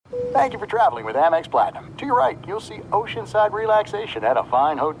Thank you for traveling with Amex Platinum. To your right, you'll see oceanside relaxation at a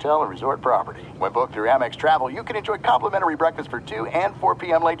fine hotel and resort property. When booked through Amex Travel, you can enjoy complimentary breakfast for 2 and 4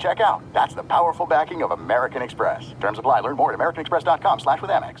 p.m. late checkout. That's the powerful backing of American Express. Terms apply. Learn more at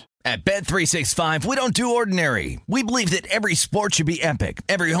americanexpress.com/withAmex. At Bet365, we don't do ordinary. We believe that every sport should be epic.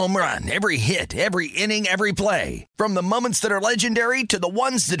 Every home run, every hit, every inning, every play. From the moments that are legendary to the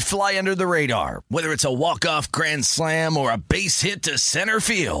ones that fly under the radar. Whether it's a walk-off grand slam or a base hit to center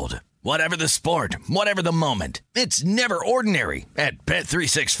field. Whatever the sport, whatever the moment. It's never ordinary at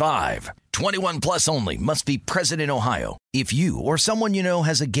Bet365. 21 plus only. Must be present in Ohio. If you or someone you know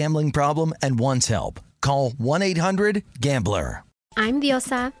has a gambling problem and wants help, call 1-800-GAMBLER. I'm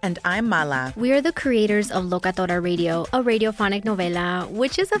Diosa. And I'm Mala. We are the creators of Locatora Radio, a radiophonic novela,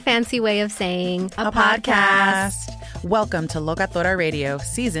 which is a fancy way of saying a podcast. Welcome to Locatora Radio,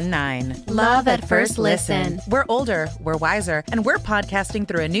 Season 9. Love at First Listen. We're older, we're wiser, and we're podcasting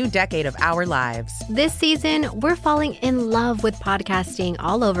through a new decade of our lives. This season, we're falling in love with podcasting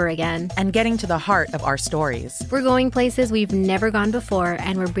all over again. And getting to the heart of our stories. We're going places we've never gone before,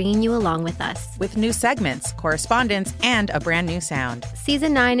 and we're bringing you along with us. With new segments, correspondence, and a brand new sound.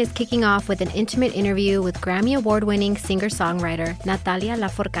 Season 9 is kicking off with an intimate interview with Grammy Award-winning singer-songwriter Natalia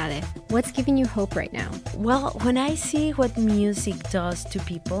Lafourcade. What's giving you hope right now? Well, when I see what music does to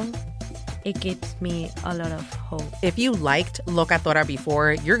people, it gives me a lot of hope. If you liked Locatora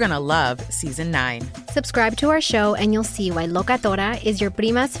before, you're going to love Season 9. Subscribe to our show and you'll see why Locatora is your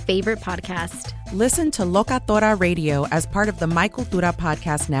prima's favorite podcast. Listen to Locatora Radio as part of the My Cultura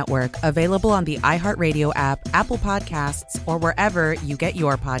Podcast Network, available on the iHeartRadio app, Apple Podcasts, or wherever you get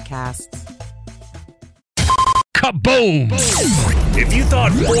your podcasts. Kaboom! If you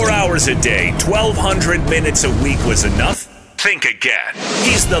thought 4 hours a day, 1,200 minutes a week was enough, think again.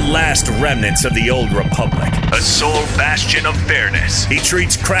 He's the last remnants of the old republic, a sole bastion of fairness. He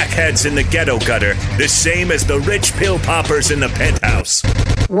treats crackheads in the ghetto gutter the same as the rich pill poppers in the penthouse.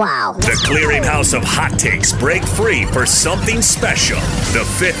 Wow. The clearinghouse of hot takes break free for something special. The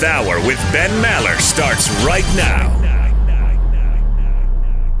Fifth Hour with Ben Maller starts right now.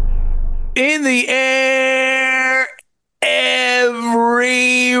 In the air, everywhere.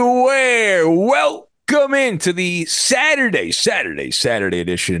 Welcome into the Saturday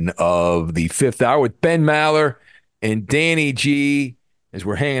edition of the Fifth Hour with Ben Maller and Danny G, as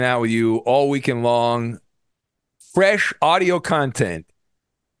we're hanging out with you all weekend long. Fresh audio content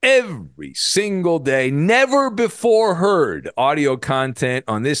every single day. Never before heard audio content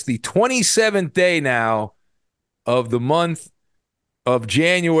on this, the 27th day now of the month of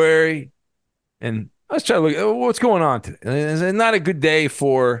January. And let's try to look at what's going on today. It's not a good day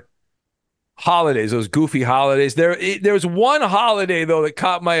for holidays, those goofy holidays. There was one holiday, though, that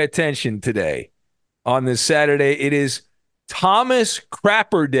caught my attention today on this Saturday. It is Thomas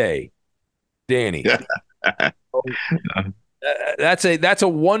Crapper Day, Danny. That's a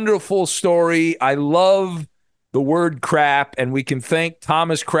wonderful story. I love the word crap, and we can thank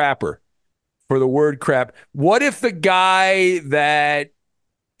Thomas Crapper for the word crap. What if the guy that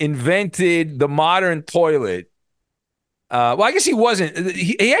invented the modern toilet, well, I guess he wasn't.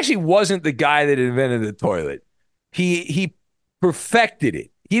 He actually wasn't the guy that invented the toilet. He perfected it.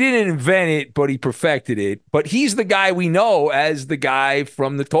 He didn't invent it, but he perfected it. But he's the guy we know as the guy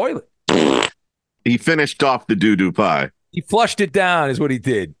from the toilet. He finished off the doo-doo pie. He flushed it down is what he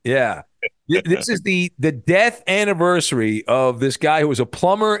did. Yeah. This is the death anniversary of this guy who was a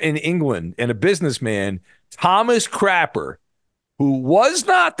plumber in England and a businessman, Thomas Crapper, who was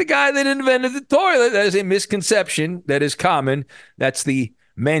not the guy that invented the toilet. That is a misconception that is common. That's the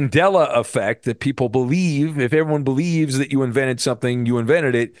Mandela effect, that people believe. If everyone believes that you invented something, you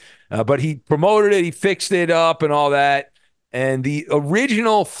invented it. But he promoted it. He fixed it up and all that. And the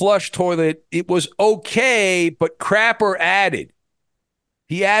original flush toilet, it was okay, but Crapper added.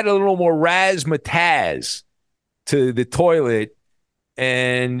 He added a little more razzmatazz to the toilet,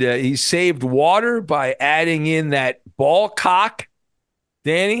 and he saved water by adding in that ball cock.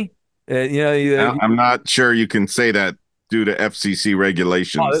 Danny, I'm not sure you can say that due to FCC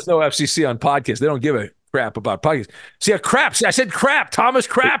regulations. Oh, there's no FCC on podcasts. They don't give a crap about podcasts. See, I said crap. Thomas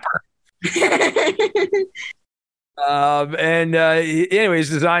Crapper. Anyway,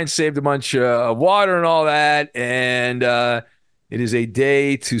 his design saved a bunch of water and all that, and it is a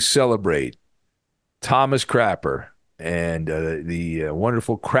day to celebrate Thomas Crapper and the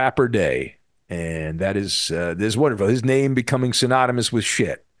wonderful Crapper Day, and that is wonderful. His name becoming synonymous with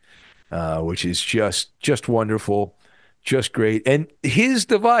shit, which is just wonderful, just great. And his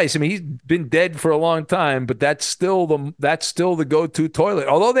device, I mean, he's been dead for a long time, but that's still the go-to toilet.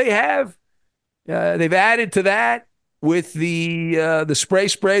 Although they've added to that. with the spray,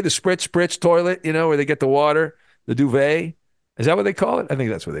 the spritz toilet, where they get the water, the duvet. Is that what they call it? I think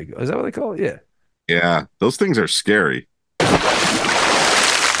that's what they go. Is that what they call it? Yeah. Yeah, those things are scary.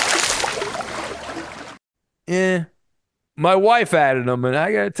 Yeah. My wife added them, and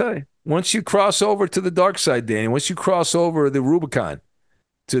I got to tell you, once you cross over to the dark side, Danny, once you cross over the Rubicon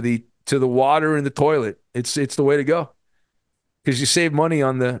to the water in the toilet, it's the way to go. Because you save money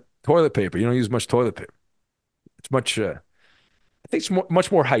on the toilet paper. You don't use much toilet paper. It's much, I think it's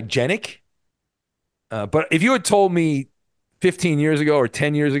much more hygienic. But if you had told me 15 years ago or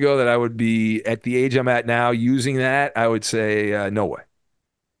 10 years ago that I would be at the age I'm at now using that, I would say no way.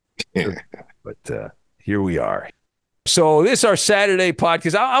 But here we are. So this is our Saturday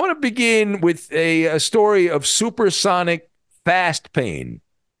podcast. I want to begin with a story of supersonic fast pain.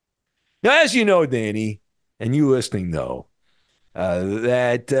 Now, as you know, Danny, and you listening know,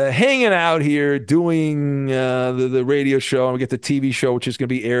 that hanging out here doing the radio show, and we get the TV show, which is going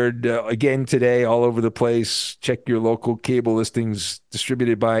to be aired again today all over the place. Check your local cable listings,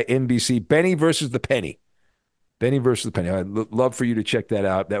 distributed by NBC. Benny versus the Penny. Benny versus the Penny. I'd love for you to check that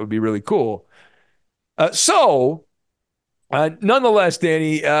out. That would be really cool. Nonetheless,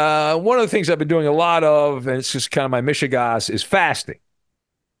 Danny, one of the things I've been doing a lot of, and it's just kind of my mishigas, is fasting.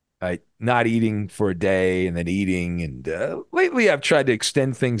 Right? Not eating for a day and then eating. And lately I've tried to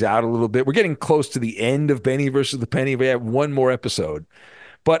extend things out a little bit. We're getting close to the end of Benny versus the Penny. We have one more episode.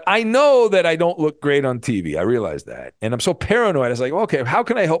 But I know that I don't look great on TV. I realize that. And I'm so paranoid. I was like, well, okay, how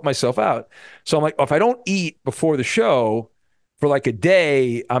can I help myself out? So I'm like, if I don't eat before the show for like a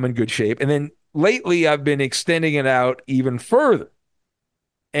day, I'm in good shape. And then lately I've been extending it out even further.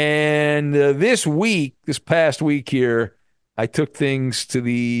 And this past week here, I took things to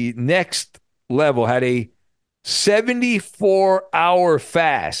the next level, had a 74-hour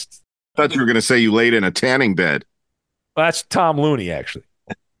fast. I thought you were going to say you laid in a tanning bed. Well, that's Tom Looney, actually.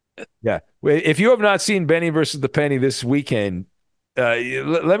 Yeah. If you have not seen Benny versus the Penny this weekend,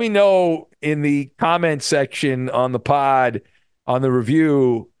 let me know in the comment section on the pod, on the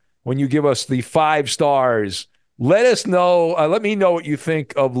review, when you give us the 5 stars. Let us know. Let me know what you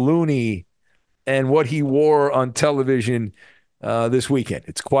think of Looney and what he wore on television this weekend.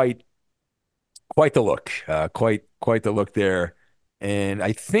 It's quite the look, quite the look there. And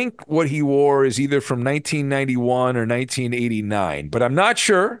I think what he wore is either from 1991 or 1989, but I'm not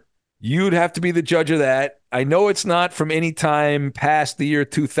sure. You'd have to be the judge of that. I know it's not from any time past the year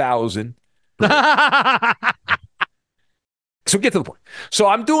 2000. So get to the point. So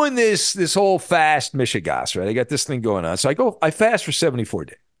I'm doing this whole fast mishigas, right? I got this thing going on. So I fast for 74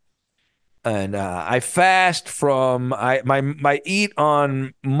 days. And I fast from my eat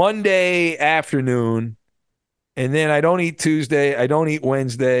on Monday afternoon, and then I don't eat Tuesday, I don't eat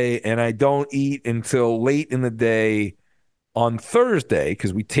Wednesday, and I don't eat until late in the day on Thursday,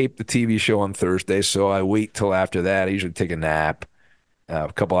 because we tape the TV show on Thursday, so I wait till after that. I usually take a nap,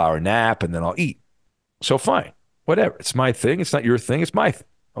 a couple-hour nap, and then I'll eat. So fine, whatever. It's my thing. It's not your thing. It's my thing.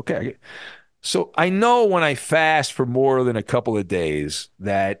 Okay. So I know when I fast for more than a couple of days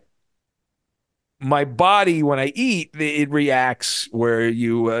that my body, when I eat, it reacts where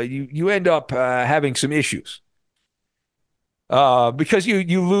you end up having some issues because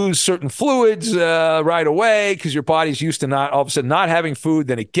you lose certain fluids right away because your body's used to not all of a sudden not having food.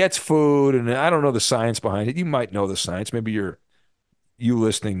 Then it gets food, and I don't know the science behind it. You might know the science. Maybe you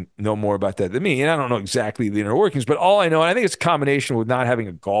listening know more about that than me, and I don't know exactly the inner workings. But all I know, and I think it's a combination with not having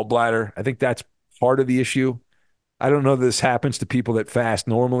a gallbladder. I think that's part of the issue. I don't know that this happens to people that fast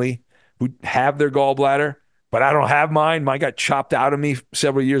normally, who have their gallbladder, but I don't have mine. Mine got chopped out of me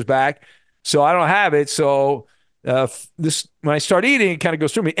several years back, so I don't have it. So when I start eating, it kind of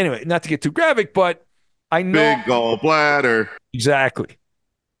goes through me. Anyway, not to get too graphic, but I know big gallbladder. Exactly.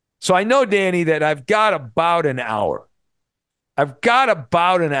 So I know, Danny, that I've got about an hour. And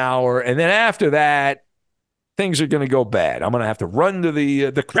then after that, things are going to go bad. I'm going to have to run to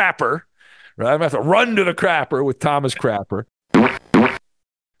the crapper. Right? I'm going to have to run to the crapper with Thomas Crapper.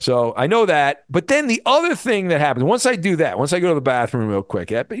 So I know that. But then the other thing that happens, once I do that, once I go to the bathroom real quick,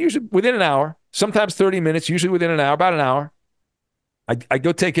 but usually within an hour, sometimes 30 minutes, usually within an hour, about an hour, I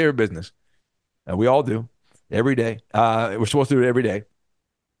go take care of business. And we all do every day. We're supposed to do it every day.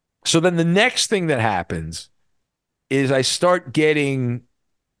 So then the next thing that happens is I start getting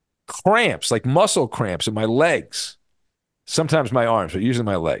cramps, like muscle cramps in my legs. Sometimes my arms, but usually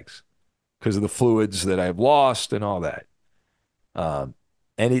my legs, because of the fluids that I've lost and all that.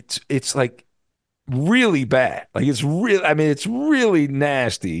 And it's like really bad. Like it's really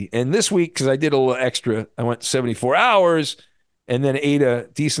nasty. And this week, because I did a little extra, I went 74 hours and then ate a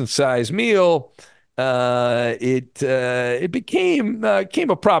decent sized meal. it became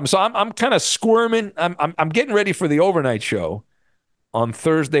a problem. So I'm kind of squirming. I'm getting ready for the overnight show on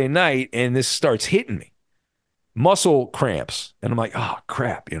Thursday night, and this starts hitting me. Muscle cramps. And I'm like, oh,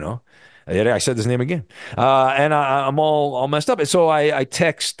 crap, I said his name again. And I'm all messed up. And so I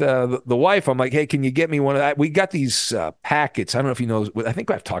text the wife. I'm like, hey, can you get me one of that? We got these packets. I don't know if you know. I think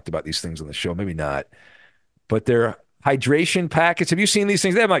I've talked about these things on the show. Maybe not. But they're hydration packets. Have you seen these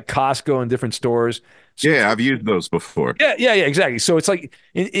things? They have like Costco and different stores. So yeah, I've used those before. Yeah, exactly. So it's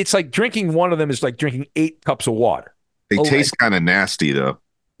like drinking one of them is like drinking 8 cups of water. They taste kind of nasty, though.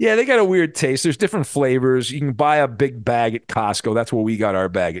 Yeah, they got a weird taste. There's different flavors. You can buy a big bag at Costco. That's where we got our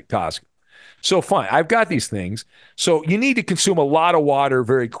bag at Costco. So fine, I've got these things. So you need to consume a lot of water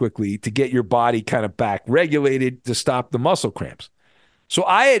very quickly to get your body kind of back regulated to stop the muscle cramps. So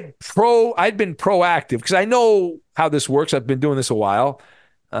I'd been proactive because I know how this works. I've been doing this a while.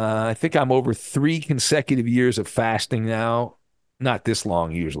 I think I'm over 3 consecutive years of fasting now. Not this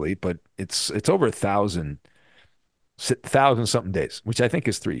long usually, but it's over 1,000 something days, which I think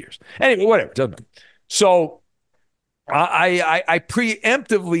is 3 years. Anyway, whatever. Doesn't matter. So I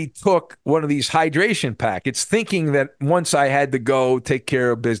preemptively took one of these hydration packets, thinking that once I had to go take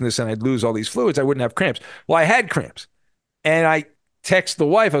care of business and I'd lose all these fluids, I wouldn't have cramps. Well, I had cramps, and I text the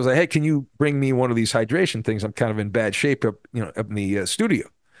wife. I was like, "Hey, can you bring me one of these hydration things? I'm kind of in bad shape up in the studio."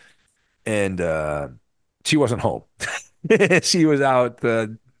 And she wasn't home. She was out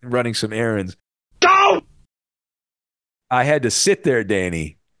running some errands. Go! I had to sit there,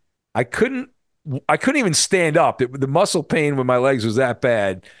 Danny. I couldn't even stand up. The muscle pain with my legs was that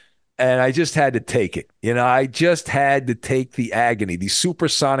bad, and I just had to take it. I just had to take the agony, the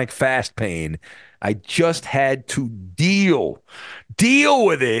supersonic fast pain. I just had to deal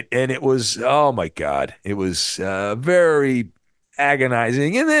with it, and it was, oh my God, it was very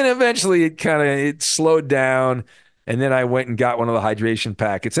agonizing. And then eventually it slowed down, and then I went and got one of the hydration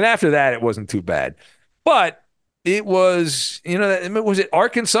packets, and after that, it wasn't too bad. But it was, was it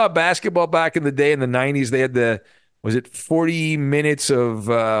Arkansas basketball back in the day in the 90s? They had was it 40 minutes of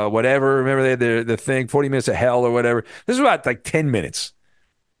whatever? Remember they had the thing, 40 minutes of hell or whatever. This is about like 10 minutes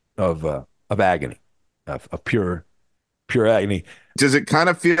of agony, of pure agony. Does it kind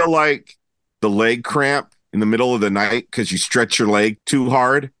of feel like the leg cramp in the middle of the night because you stretch your leg too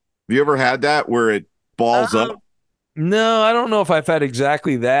hard? Have you ever had that where it balls up? No, I don't know if I've had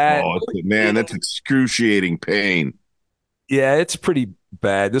exactly that. Oh, man, that's excruciating pain. Yeah, it's pretty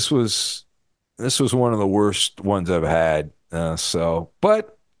bad. This was one of the worst ones I've had.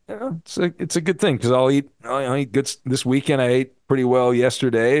 But it's a good thing because I'll eat good this weekend. I ate pretty well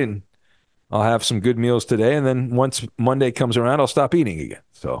yesterday, and I'll have some good meals today. And then once Monday comes around, I'll stop eating again.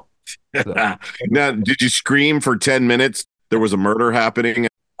 So. Now, did you scream for 10 minutes? There was a murder happening.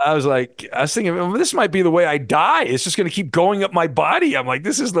 I was thinking, well, this might be the way I die. It's just going to keep going up my body. I'm like,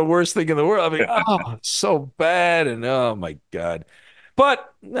 this is the worst thing in the world. I mean, oh, it's so bad. And oh my God.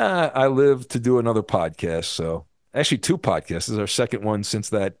 But I live to do another podcast. So actually 2 podcasts. This is our second one since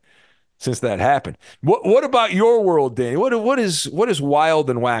that happened. What about your world, Danny? What is wild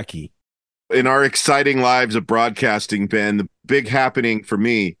and wacky? In our exciting lives of broadcasting, Ben, the big happening for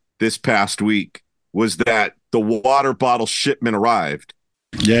me this past week was that the water bottle shipment arrived.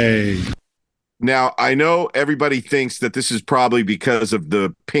 Yay. Now, I know everybody thinks that this is probably because of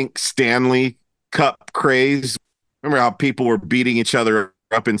the pink Stanley Cup craze. Remember how people were beating each other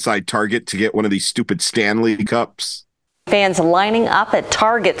up inside Target to get one of these stupid Stanley Cups? Fans lining up at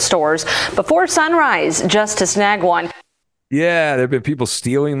Target stores before sunrise just to snag one. Yeah, there have been people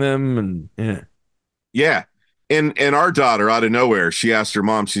stealing them. And yeah. And our daughter, out of nowhere, she asked her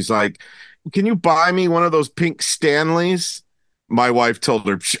mom, she's like, can you buy me one of those pink Stanleys? My wife told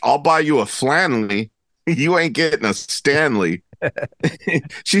her, I'll buy you a Flanley. You ain't getting a Stanley.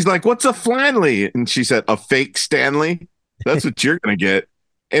 She's like, what's a Flanley? And she said, a fake Stanley. That's what you're going to get.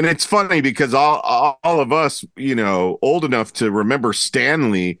 And it's funny because all of us, old enough to remember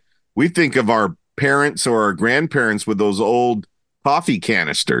Stanley, we think of our parents or our grandparents with those old coffee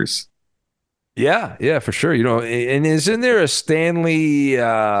canisters. Yeah, for sure. And isn't there a Stanley,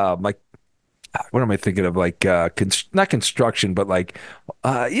 what am I thinking of? Like, not construction, but like,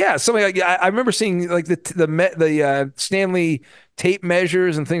 something like, I remember seeing like the Stanley tape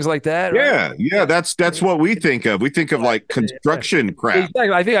measures and things like that. Right? Yeah. That's what we think of. We think of like construction crap.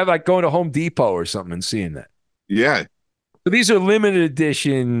 Exactly. I think I'm like going to Home Depot or something and seeing that. Yeah. So these are limited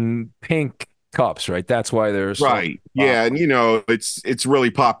edition pink cups, right? That's why they're right. Yeah, and it's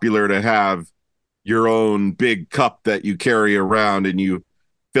really popular to have your own big cup that you carry around and you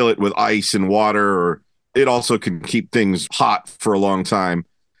fill it with ice and water, or it also can keep things hot for a long time.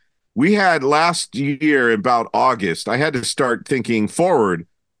 we had last year, about August, I had to start thinking forward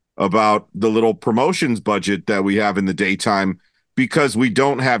about the little promotions budget that we have in the daytime because we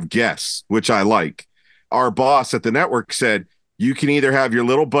don't have guests, which I like. Our boss at the network said, you can either have your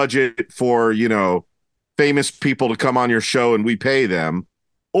little budget for, famous people to come on your show and we pay them,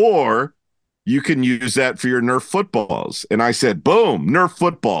 or you can use that for your Nerf footballs. And I said, boom, Nerf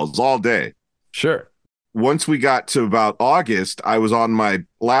footballs all day. Sure. Once we got to about August, I was on my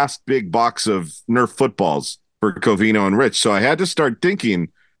last big box of Nerf footballs for Covino and Rich. So I had to start thinking.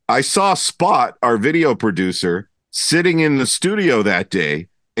 I saw Spot, our video producer, sitting in the studio that day,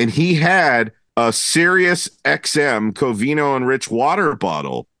 and he had a Sirius XM Covino and Rich water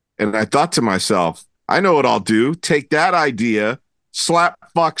bottle. And I thought to myself, I know what I'll do. Take that idea, slap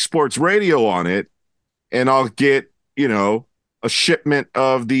Fox Sports Radio on it, and I'll get, a shipment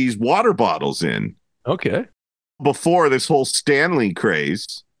of these water bottles in. Okay. Before this whole Stanley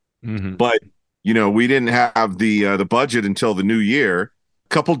craze, but we didn't have the budget until the new year. A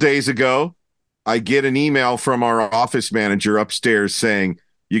couple days ago, I get an email from our office manager upstairs saying,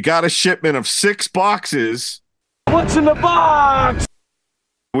 you got a shipment of 6 boxes. What's in the box?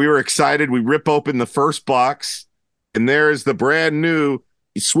 We were excited. We rip open the first box, and there is the brand new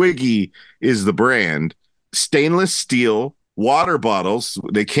Swiggy is the brand. Stainless steel water bottles.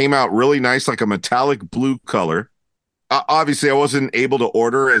 They came out really nice, like a metallic blue color. Obviously, I wasn't able to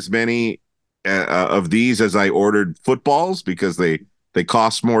order as many of these as I ordered footballs because they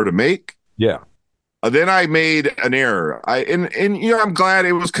cost more to make. Yeah. Then I made an error. I'm glad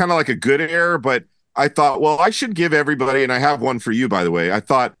it was kind of like a good error, but I thought, well, I should give everybody, and I have one for you, by the way. I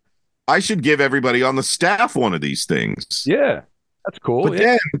thought I should give everybody on the staff one of these things. Yeah, that's cool. But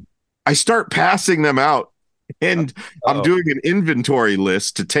then I start passing them out. And I'm doing an inventory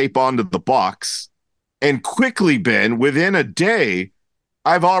list to tape onto the box. And quickly, Ben, within a day,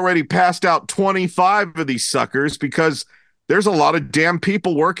 I've already passed out 25 of these suckers because there's a lot of damn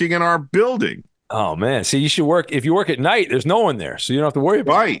people working in our building. Oh, man. See, you should work. If you work at night, there's no one there. So you don't have to worry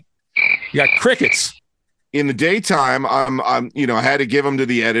about it. You got crickets. In the daytime, I had to give them to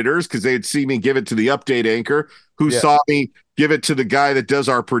the editors because they'd see me give it to the update anchor who saw me give it to the guy that does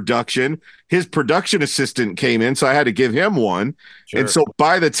our production. His production assistant came in, so I had to give him one. Sure. And so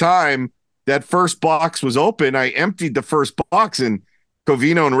by the time that first box was open, I emptied the first box, and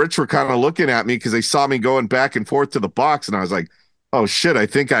Covino and Rich were kind of looking at me because they saw me going back and forth to the box. And I was like, oh, shit, I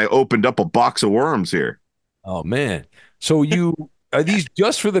think I opened up a box of worms here. Oh, man. So are these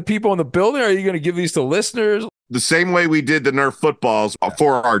just for the people in the building, or are you going to give these to listeners? The same way we did the Nerf footballs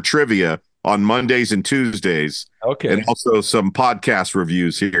for our trivia on Mondays and Tuesdays. Okay. And also some podcast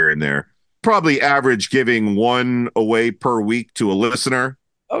reviews here and there. Probably average giving one away per week to a listener.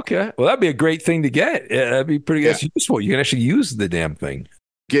 Okay. Well, that'd be a great thing to get. Yeah, that'd be pretty useful. You can actually use the damn thing.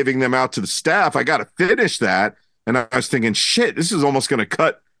 Giving them out to the staff, I got to finish that. And I was thinking, shit, this is almost going to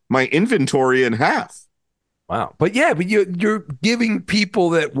cut my inventory in half. Wow. But you're giving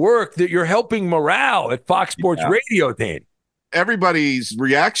people that work, that you're helping morale at Fox Sports Radio, Dan. Everybody's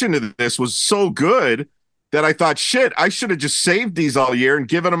reaction to this was so good that I thought, shit, I should have just saved these all year and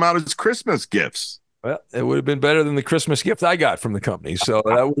given them out as Christmas gifts. Well, it would have been better than the Christmas gift I got from the company. So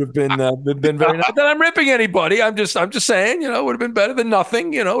that would have been very nice. Not that I'm ripping anybody. I'm just saying, it would have been better than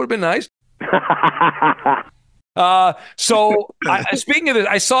nothing. It would have been nice. Speaking of this,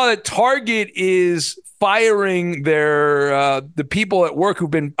 I saw that Target is firing the people at work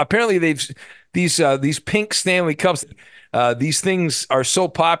who've been, apparently these pink Stanley Cups. These things are so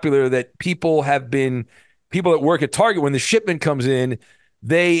popular that people that work at Target, when the shipment comes in,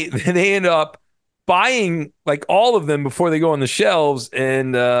 they end up buying like all of them before they go on the shelves.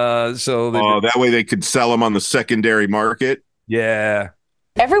 And that way they could sell them on the secondary market. Yeah.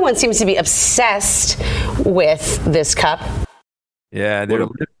 Everyone seems to be obsessed with this cup. Yeah. They're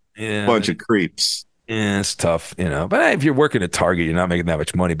a bunch of creeps. Yeah, it's tough, But if you're working at Target, you're not making that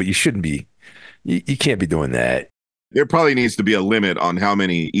much money, but you shouldn't be. You can't be doing that. There probably needs to be a limit on how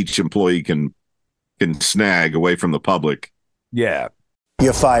many each employee can snag away from the public. Yeah.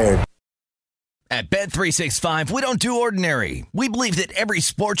 You're fired. At Bet365, we don't do ordinary. We believe that every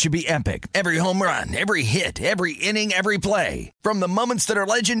sport should be epic. Every home run, every hit, every inning, every play. From the moments that are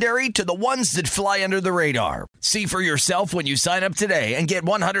legendary to the ones that fly under the radar. See for yourself when you sign up today and get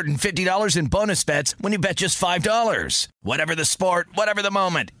 $150 in bonus bets when you bet just $5. Whatever the sport, whatever the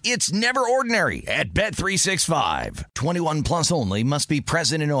moment, it's never ordinary at Bet365. 21 plus only. Must be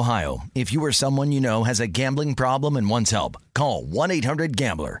present in Ohio. If you or someone you know has a gambling problem and wants help, call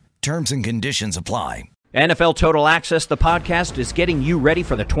 1-800-GAMBLER. Terms and conditions apply. NFL Total Access, the podcast, is getting you ready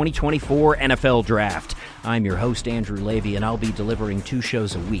for the 2024 NFL Draft. I'm your host, Andrew Levy, and I'll be delivering 2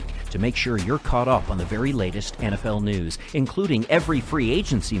 shows a week to make sure you're caught up on the very latest NFL news, including every free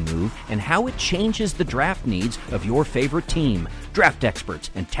agency move and how it changes the draft needs of your favorite team. Draft experts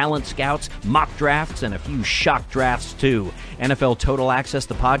and talent scouts, mock drafts, and a few shock drafts, too. NFL Total Access,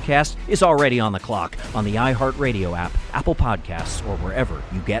 the podcast, is already on the clock on the iHeartRadio app, Apple Podcasts, or wherever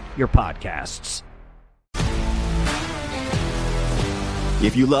you get your podcasts.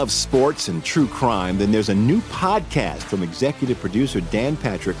 If you love sports and true crime, then there's a new podcast from executive producer Dan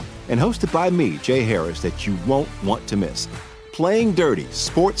Patrick and hosted by me, Jay Harris, that you won't want to miss. Playing Dirty: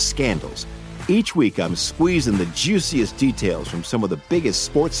 Sports Scandals. Each week, I'm squeezing the juiciest details from some of the biggest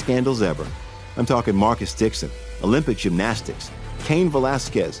sports scandals ever. I'm talking Marcus Dixon, Olympic gymnastics, Cain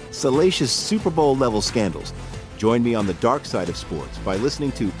Velasquez, salacious Super Bowl-level scandals. Join me on the dark side of sports by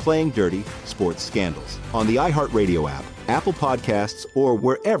listening to Playing Dirty: Sports Scandals on the iHeartRadio app, Apple Podcasts, or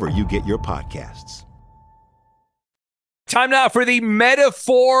wherever you get your podcasts. Time now for the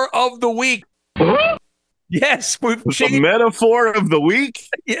metaphor of the week. Yes, we've changed. The metaphor of the week?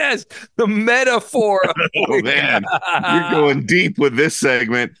 Yes, the metaphor of the week. Oh, man. You're going deep with this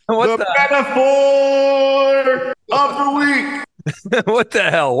segment. What the metaphor of the week. What the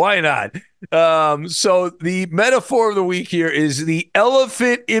hell? Why not? So the metaphor of the week here is the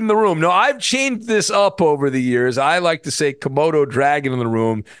elephant in the room. Now, I've changed this up over the years. I like to say Komodo dragon in the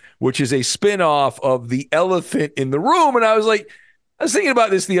room, which is a spinoff of the elephant in the room. And I was thinking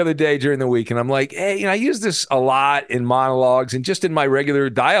about this the other day during the week, and I'm like, hey, I use this a lot in monologues and just in my regular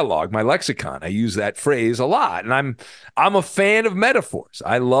dialogue, my lexicon. I use that phrase a lot, and I'm a fan of metaphors.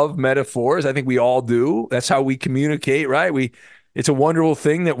 I love metaphors. I think we all do. That's how we communicate, right? It's a wonderful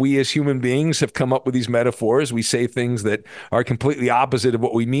thing that we as human beings have come up with these metaphors. We say things that are completely opposite of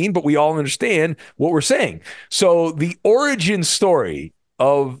what we mean, but we all understand what we're saying. So the origin story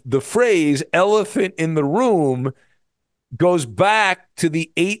of the phrase elephant in the room goes back to the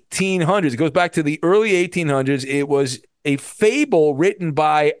 1800s. It goes back to the early 1800s. It was a fable written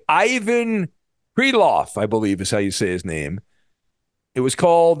by Ivan Krylov, I believe is how you say his name. It was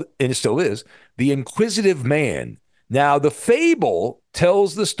called, and it still is, The Inquisitive Man. Now, the fable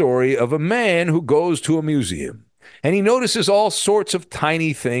tells the story of a man who goes to a museum, and he notices all sorts of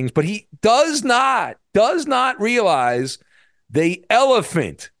tiny things, but he does not realize the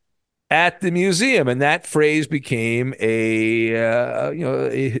elephant at the museum, and that phrase became a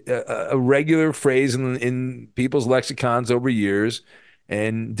regular phrase in people's lexicons over years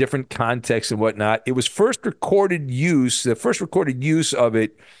and different contexts and whatnot. It was the first recorded use of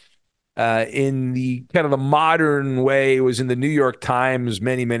it in the kind of the modern way. It was in the New York Times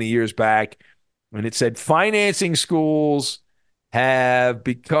many, many years back, and it said financing schools have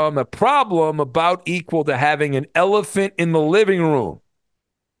become a problem about equal to having an elephant in the living room.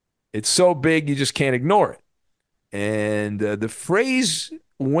 It's so big, you just can't ignore it. And the phrase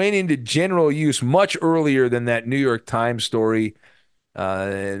went into general use much earlier than that New York Times story.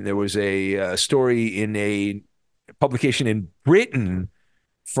 And there was a story in a publication in Britain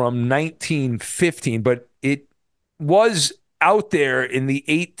from 1915, but it was out there in the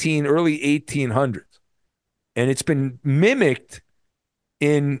early 1800s. And it's been mimicked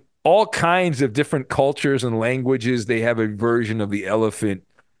in all kinds of different cultures and languages. They have a version of the elephant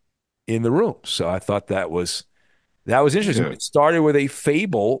in the room. So I thought that was interesting. Yeah. It started with a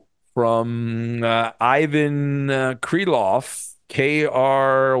fable from Ivan Krylov,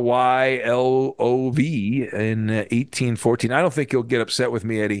 Krylov, in 1814. I don't think you'll get upset with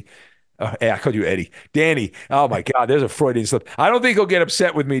me, Eddie. I called you Eddie. Danny. Oh, my God. There's a Freudian slip. I don't think he'll get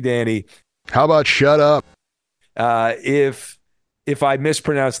upset with me, Danny. How about shut up? If I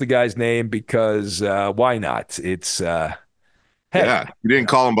mispronounce the guy's name, because why not? It's hey, yeah, you didn't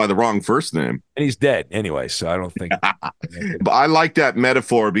call him by the wrong first name. And he's dead anyway, so I don't think. But I like that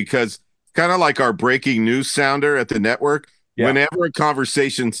metaphor because it's kind of like our breaking news sounder at the network. Yeah. Whenever a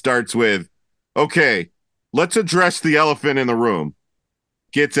conversation starts with, okay, let's address the elephant in the room,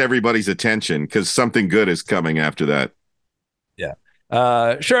 gets everybody's attention because something good is coming after that. Yeah.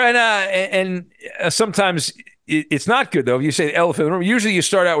 Sure. And sometimes it's not good, though. If you say elephant in the room, usually you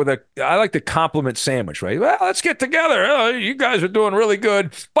start out with I like the compliment sandwich, right? Well, let's get together. Oh, you guys are doing really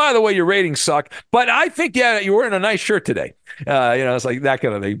good. By the way, your ratings suck. But I think, yeah, you're wearing a nice shirt today. It's like that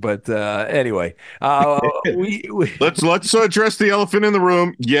kind of thing. But anyway, let's address the elephant in the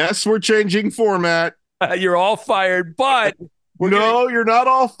room. Yes, we're changing format. You're all fired, but you're not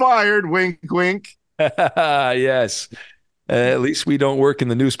all fired. Wink, wink. Yes. At least we don't work in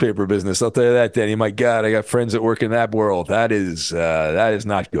the newspaper business. I'll tell you that, Danny. My God, I got friends that work in that world. That is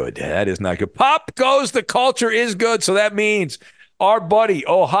not good. That is not good. Pop goes the culture is good. So that means our buddy,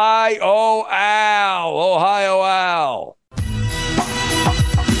 Ohio Al.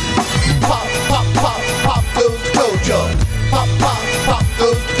 Pop, pop, pop, pop goes the culture. Pop, pop, pop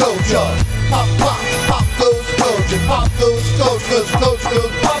goes the culture. Pop, pop, pop goes the culture. Pop goes the culture. Culture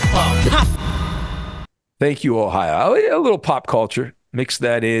goes pop, pop. Thank you, Ohio. A little pop culture. Mix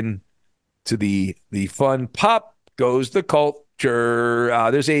that in to the fun. Pop goes the culture.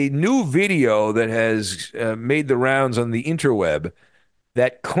 There's a new video that has made the rounds on the interweb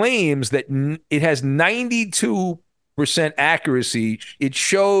that claims that it has 92% accuracy. It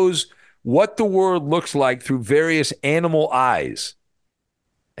shows what the world looks like through various animal eyes.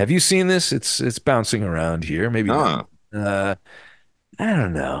 Have you seen this? It's bouncing around here. Maybe not. I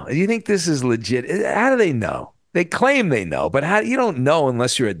don't know. Do you think this is legit? How do they know? They claim they know, but you don't know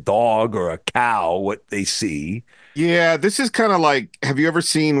unless you're a dog or a cow what they see. Yeah, this is kind of like, have you ever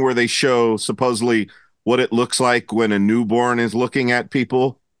seen where they show supposedly what it looks like when a newborn is looking at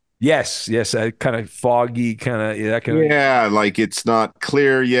people? Yes, kind of foggy, Yeah, like it's not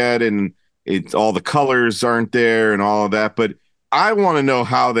clear yet, and it's all the colors aren't there and all of that. But I want to know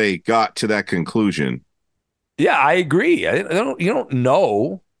how they got to that conclusion. Yeah, I agree. You don't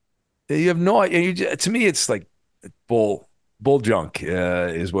know. You have no idea. To me, it's like bull junk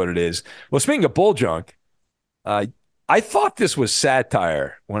is what it is. Well, speaking of bull junk, I thought this was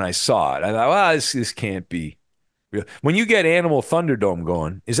satire when I saw it. I thought, well, this can't be real. When you get Animal Thunderdome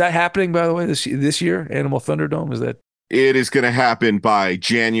going, is that happening, by the way, this year? Animal Thunderdome, is that? It is going to happen by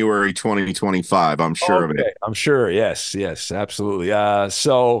January 2025. I'm sure of it. I'm sure. Yes, absolutely.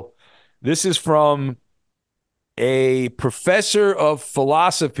 So this is from a professor of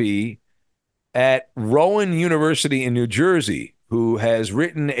philosophy at Rowan University in New Jersey who has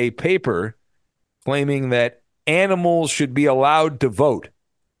written a paper claiming that animals should be allowed to vote.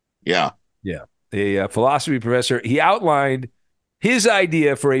 Yeah. A philosophy professor. He outlined his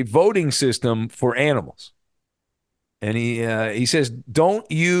idea for a voting system for animals. And he says, don't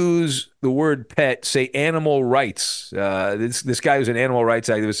use the word pet, say animal rights. This guy who's an animal rights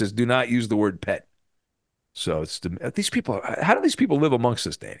activist says, do not use the word pet. So these people, how do these people live amongst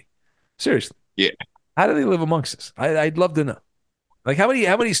us, Danny? Seriously. Yeah. How do they live amongst us? I'd love to know. Like how many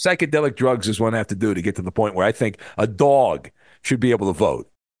psychedelic drugs does one have to do to get to the point where I think a dog should be able to vote?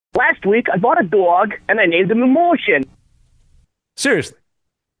 Last week, I bought a dog and I named him Emotion. Seriously.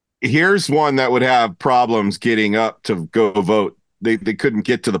 Here's one that would have problems getting up to go vote. They couldn't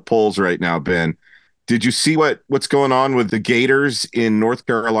get to the polls right now, Ben. Did you see what's going on with the Gators in North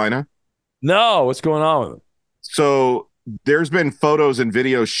Carolina? No, what's going on with them? So there's been photos and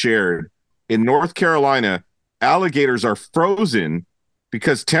videos shared. In North Carolina, alligators are frozen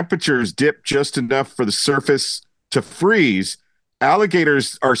because temperatures dip just enough for the surface to freeze.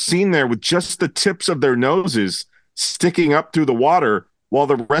 Alligators are seen there with just the tips of their noses sticking up through the water while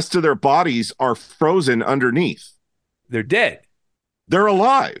the rest of their bodies are frozen underneath. They're dead. They're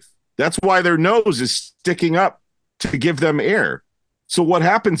alive. That's why their nose is sticking up to give them air. So what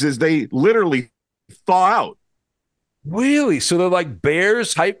happens is they literally thaw out. Really? So they're like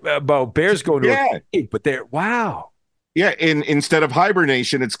bears? Hype about bears going to a cave, but they're wow. Yeah, instead of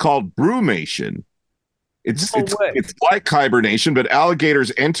hibernation, it's called brumation. It's like hibernation, but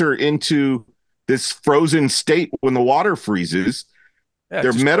alligators enter into this frozen state when the water freezes. Yeah,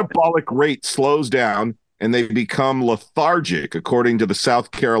 their metabolic rate slows down and they become lethargic, according to the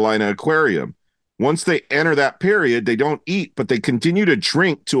South Carolina Aquarium. Once they enter that period, they don't eat, but they continue to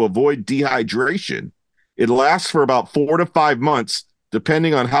drink to avoid dehydration. It lasts for about 4 to 5 months,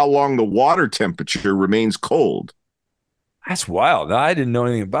 depending on how long the water temperature remains cold. That's wild. I didn't know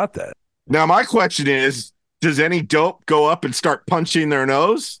anything about that. Now, my question is, does any dope go up and start punching their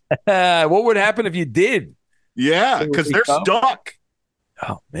nose? What would happen if you did? Yeah, because they're stuck.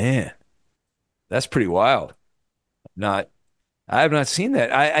 Oh, man. That's pretty wild. I have not seen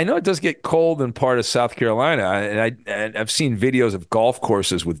that. I know it does get cold in part of South Carolina, and I've seen videos of golf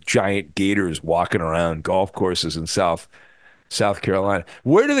courses with giant gators walking around golf courses in South Carolina.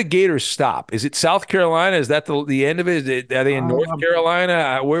 Where do the gators stop? Is it South Carolina? Is that the end of it? Are they in North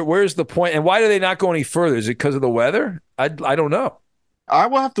Carolina? Where's the point? And why do they not go any further? Is it because of the weather? I don't know. I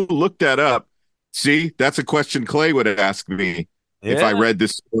will have to look that up. See, that's a question Clay would ask me if I read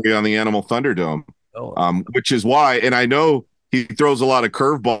this story on the Animal Thunderdome, which is why, and I know he throws a lot of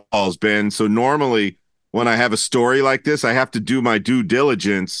curveballs, Ben. So normally when I have a story like this, I have to do my due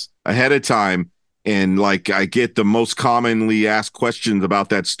diligence ahead of time. And I get the most commonly asked questions about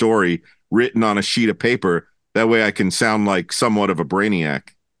that story written on a sheet of paper. That way I can sound like somewhat of a brainiac.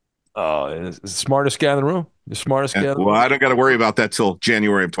 Oh, it's the smartest guy in the room. The smartest guy in the room. Well, I don't got to worry about that till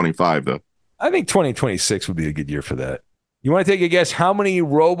January of 25, though. I think 2026 would be a good year for that. You want to take a guess how many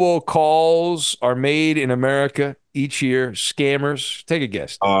robocalls are made in America each year? Scammers? Take a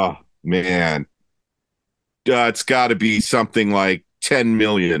guess. Oh, man. It's got to be something like 10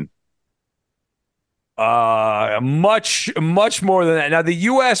 million. Much more than that. Now, the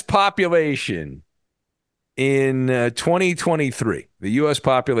U.S. population in 2023, the U.S.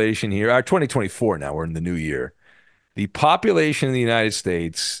 population here, 2024 now, we're in the new year. The population in the United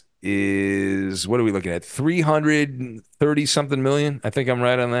States is, what are we looking at? 330 something million. I think I'm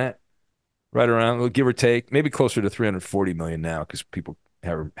right on that. Right around, give or take, maybe closer to 340 million now because people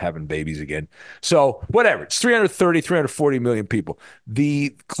are having babies again. So whatever, it's 330, 340 million people.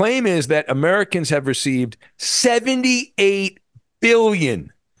 The claim is that Americans have received 78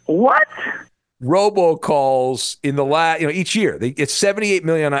 billion. What? Robocalls in the last, each year. It's 78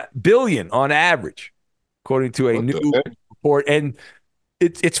 billion on average, according to a new report. And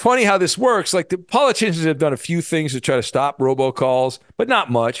it's funny how this works. Like the politicians have done a few things to try to stop robocalls, but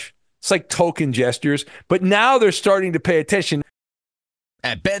not much. It's like token gestures. But now they're starting to pay attention.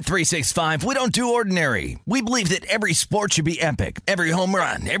 At Bet365, we don't do ordinary. We believe that every sport should be epic. Every home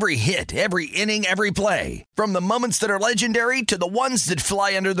run, every hit, every inning, every play. From the moments that are legendary to the ones that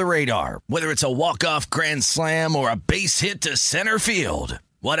fly under the radar. Whether it's a walk-off grand slam or a base hit to center field.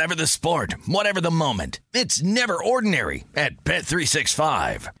 Whatever the sport, whatever the moment, it's never ordinary at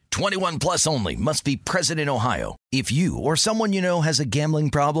Bet365. 21 plus only. Must be present in Ohio. If you or someone you know has a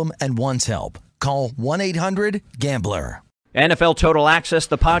gambling problem and wants help, call 1-800-GAMBLER. NFL Total Access,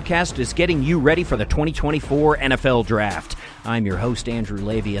 the podcast, is getting you ready for the 2024 NFL Draft. I'm your host, Andrew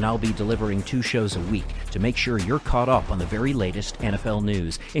Levy, and I'll be delivering 2 shows a week to make sure you're caught up on the very latest NFL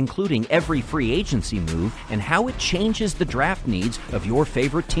news, including every free agency move and how it changes the draft needs of your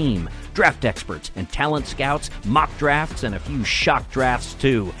favorite team. Draft experts and talent scouts, mock drafts, and a few shock drafts,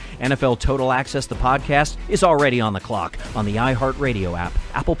 too. NFL Total Access, the podcast, is already on the clock on the iHeartRadio app,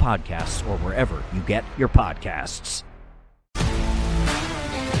 Apple Podcasts, or wherever you get your podcasts.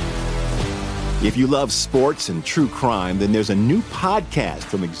 If you love sports and true crime, then there's a new podcast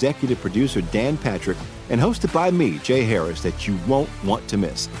from executive producer Dan Patrick and hosted by me, Jay Harris, that you won't want to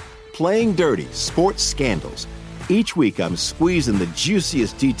miss. Playing Dirty: Sports Scandals. Each week, I'm squeezing the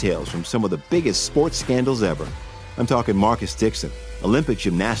juiciest details from some of the biggest sports scandals ever. I'm talking Marcus Dixon, Olympic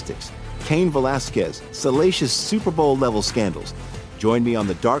gymnastics, Cain Velasquez, salacious Super Bowl-level scandals. Join me on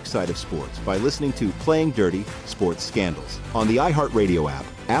the dark side of sports by listening to Playing Dirty: Sports Scandals on the iHeartRadio app,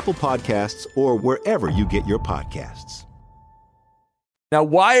 Apple Podcasts, or wherever you get your podcasts. Now,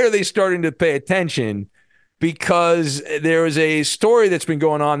 why are they starting to pay attention? Because there is a story that's been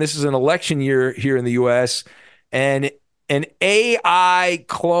going on. This is an election year here in the U.S., and an AI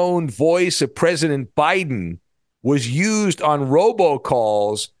cloned voice of President Biden was used on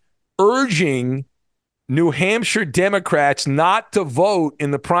robocalls urging New Hampshire Democrats not to vote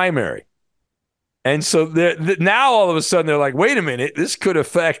in the primary. And so now all of a sudden they're like, wait a minute, this could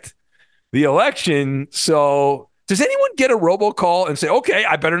affect the election. So does anyone get a robocall and say, okay,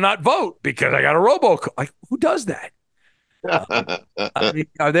 I better not vote because I got a robocall? Like, who does that? I mean,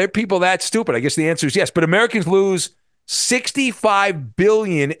 are there people that stupid? I guess the answer is yes. But Americans lose $65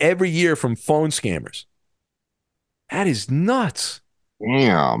 billion every year from phone scammers. That is nuts.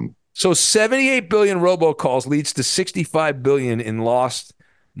 Damn. So 78 billion robocalls leads to 65 billion in lost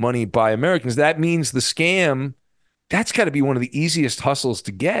money by Americans. That means the scam, that's got to be one of the easiest hustles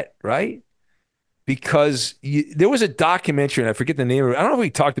to get, right? Because there was a documentary, and I forget the name of it. I don't know if we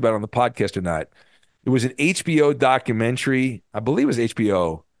talked about it on the podcast or not. It was an HBO documentary, I believe it was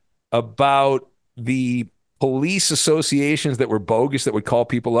HBO, about the police associations that were bogus that would call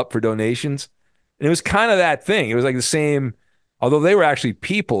people up for donations. And it was kind of that thing. It was like the same, although they were actually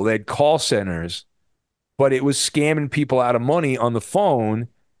people, they had call centers, but it was scamming people out of money on the phone.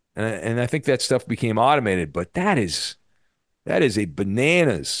 And I think that stuff became automated. But that is a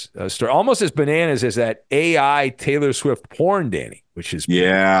bananas story, almost as bananas as that AI Taylor Swift porn, Danny, which is.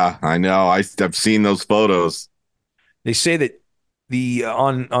 Yeah, I know. I've seen those photos. They say that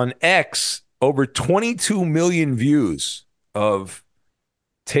on X, over 22 million views of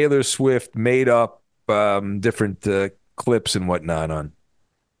Taylor Swift made up different clips and whatnot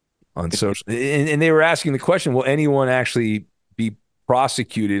on social. And they were asking the question, will anyone actually be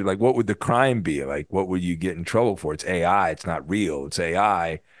prosecuted? Like, what would the crime be? Like, what would you get in trouble for? It's AI. It's not real. It's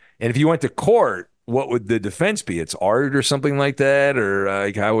AI. And if you went to court, what would the defense be? It's art or something like that? Or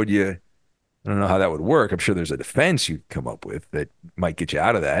like, how would you? I don't know how that would work. I'm sure there's a defense you'd come up with that might get you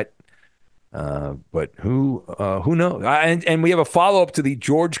out of that. But who knows? And we have a follow-up to the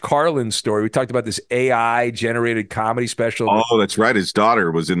George Carlin story. We talked about this AI-generated comedy special. Oh, that's right. His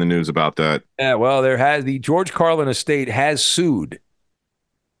daughter was in the news about that. Yeah, well, the George Carlin estate has sued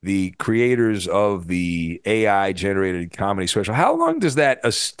the creators of the AI-generated comedy special. How long does that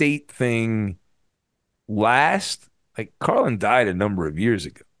estate thing last? Like, Carlin died a number of years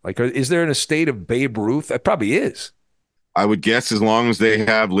ago. Like, is there an estate of Babe Ruth? It probably is. I would guess as long as they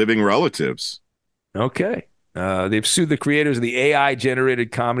have living relatives. Okay. They've sued the creators of the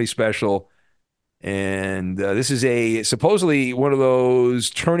AI-generated comedy special. And this is supposedly one of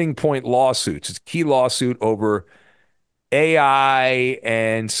those turning point lawsuits. It's a key lawsuit over AI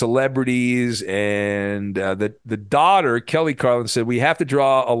and celebrities. And the daughter, Kelly Carlin, said, we have to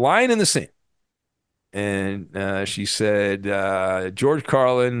draw a line in the sand. And she said, George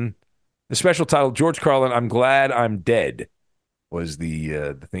Carlin, the special title, George Carlin, I'm Glad I'm Dead, was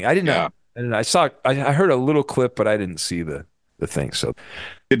the thing. I didn't know. I heard a little clip, but I didn't see the thing. So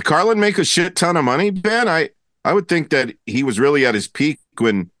did Carlin make a shit ton of money, Ben? I would think that he was really at his peak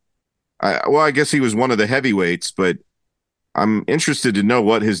when I guess he was one of the heavyweights, but I'm interested to know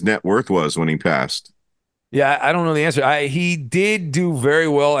what his net worth was when he passed. Yeah, I don't know the answer. He did do very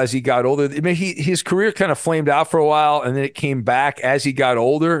well as he got older. I mean, his career kind of flamed out for a while, and then it came back as he got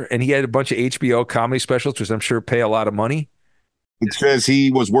older, and he had a bunch of HBO comedy specials, which I'm sure pay a lot of money. It says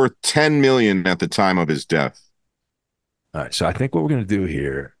he was worth $10 million at the time of his death. All right, so I think what we're going to do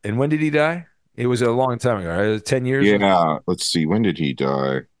here, and when did he die? It was a long time ago, right? 10 years Yeah, ago? let's see. When did he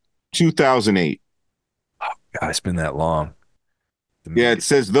die? 2008. Oh, God, it's been that long. Yeah, it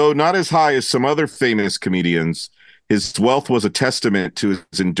says, though not as high as some other famous comedians, his wealth was a testament to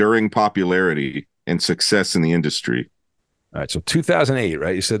his enduring popularity and success in the industry. All right, so 2008,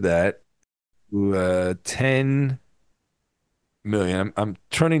 right? You said that. 10 million. I'm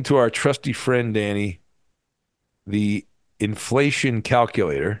turning to our trusty friend, Danny, the inflation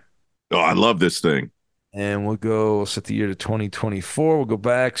calculator. Oh, I love this thing. And we'll set the year to 2024. We'll go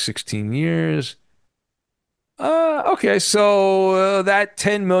back 16 years. Okay, so that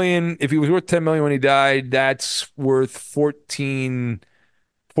 10 million, if he was worth 10 million when he died, that's worth 14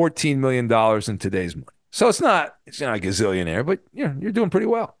 million dollars in today's money. So it's not a gazillionaire, but you're doing pretty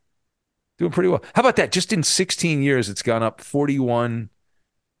well. Doing pretty well. How about that? Just in 16 years, it's gone up 41%.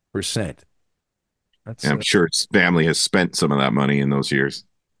 I'm sure his family has spent some of that money in those years.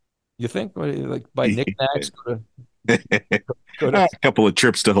 You think? Like by knickknacks? A couple of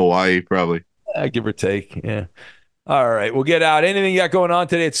trips to Hawaii, probably. Give or take, yeah. All right, we'll get out. Anything you got going on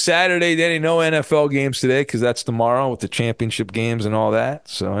today? It's Saturday, Danny. No NFL games today because that's tomorrow with the championship games and all that.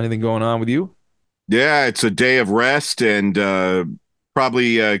 So anything going on with you? Yeah, it's a day of rest and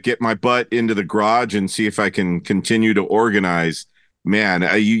probably get my butt into the garage and see if I can continue to organize. Man,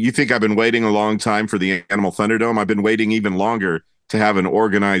 you think I've been waiting a long time for the Animal Thunderdome? I've been waiting even longer to have an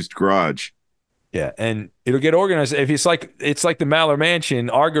organized garage. Yeah, and it'll get organized. If it's like the Maller Mansion,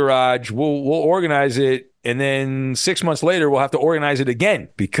 our garage, we'll organize it, and then 6 months later we'll have to organize it again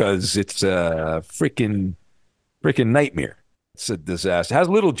because it's a freaking nightmare. It's a disaster. How's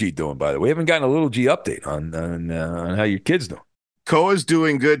Little G doing, by the way? We haven't gotten a Little G update on how your kid's doing. Koa's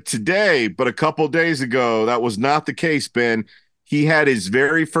doing good today, but a couple days ago that was not the case, Ben. He had his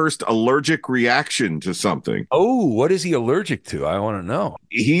very first allergic reaction to something. Oh, what is he allergic to? I want to know.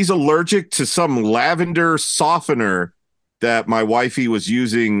 He's allergic to some lavender softener that my wifey was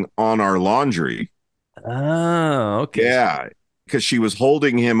using on our laundry. Oh, okay. Yeah, because she was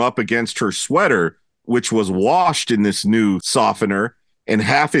holding him up against her sweater, which was washed in this new softener, and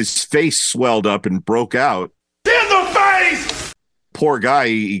half his face swelled up and broke out. In the face! Poor guy,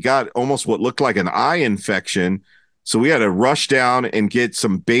 he got almost what looked like an eye infection. So we had to rush down and get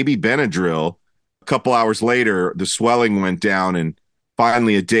some baby Benadryl. A couple hours later, the swelling went down, and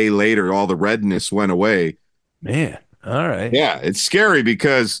finally a day later, all the redness went away. Man, all right. Yeah, it's scary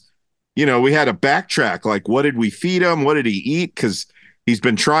because, we had to backtrack. Like, what did we feed him? What did he eat? Because he's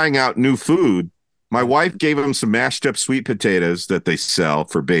been trying out new food. My wife gave him some mashed up sweet potatoes that they sell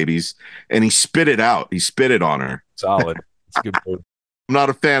for babies, and he spit it out. He spit it on her. Solid. It's good food. I'm not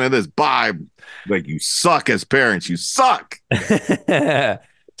a fan of this. Bye. Like, you suck as parents. You suck.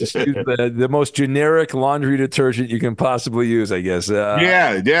 Just use the most generic laundry detergent you can possibly use, I guess.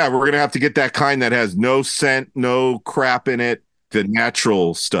 Yeah. We're going to have to get that kind that has no scent, no crap in it, the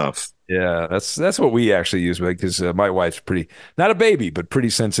natural stuff. Yeah, that's what we actually use because my wife's not a baby, but pretty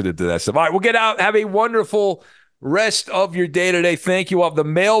sensitive to that stuff. All right, we'll get out. Have a wonderful rest of your day today. Thank you. We'll have the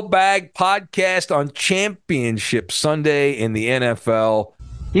Mailbag Podcast on Championship Sunday in the NFL.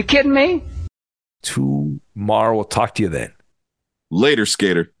 You kidding me? Tomorrow. We'll talk to you then. Later,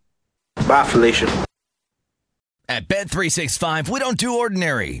 skater. Bye, Felicia. At Bet365, we don't do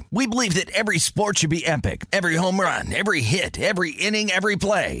ordinary. We believe that every sport should be epic. Every home run, every hit, every inning, every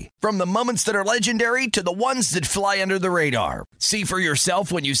play. From the moments that are legendary to the ones that fly under the radar. See for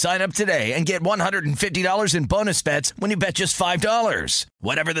yourself when you sign up today and get $150 in bonus bets when you bet just $5.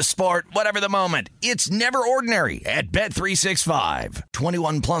 Whatever the sport, whatever the moment, it's never ordinary at Bet365.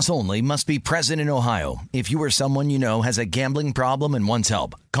 21 plus only. Must be present in Ohio. If you or someone you know has a gambling problem and wants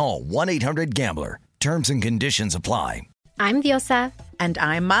help, call 1-800-GAMBLER. Terms and conditions apply. I'm Diosa. And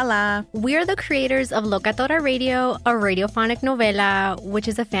I'm Mala. We're the creators of Locatora Radio, a radiophonic novela, which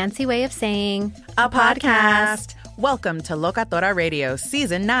is a fancy way of saying a podcast. Welcome to Locatora Radio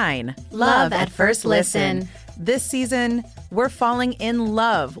Season 9. Love at First Listen. This season, we're falling in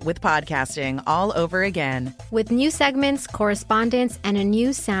love with podcasting all over again. With new segments, correspondence, and a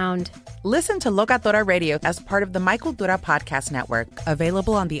new sound. Listen to Locatora Radio as part of the My Cultura Podcast Network,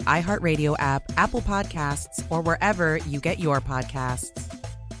 available on the iHeart Radio app, Apple Podcasts, or wherever you get your podcasts.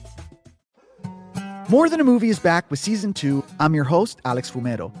 More Than a Movie is back with Season 2. I'm your host, Alex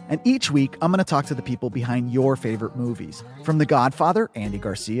Fumero, and each week I'm going to talk to the people behind your favorite movies. From The Godfather, Andy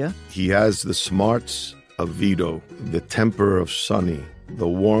Garcia. He has the smarts of Vito, the temper of Sonny, the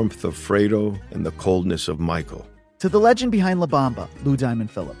warmth of Fredo, and the coldness of Michael. To the legend behind La Bamba, Lou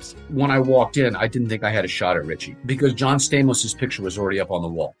Diamond Phillips. When I walked in, I didn't think I had a shot at Richie because John Stamos' picture was already up on the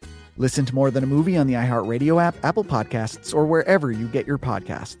wall. Listen to More Than a Movie on the iHeartRadio app, Apple Podcasts, or wherever you get your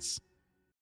podcasts.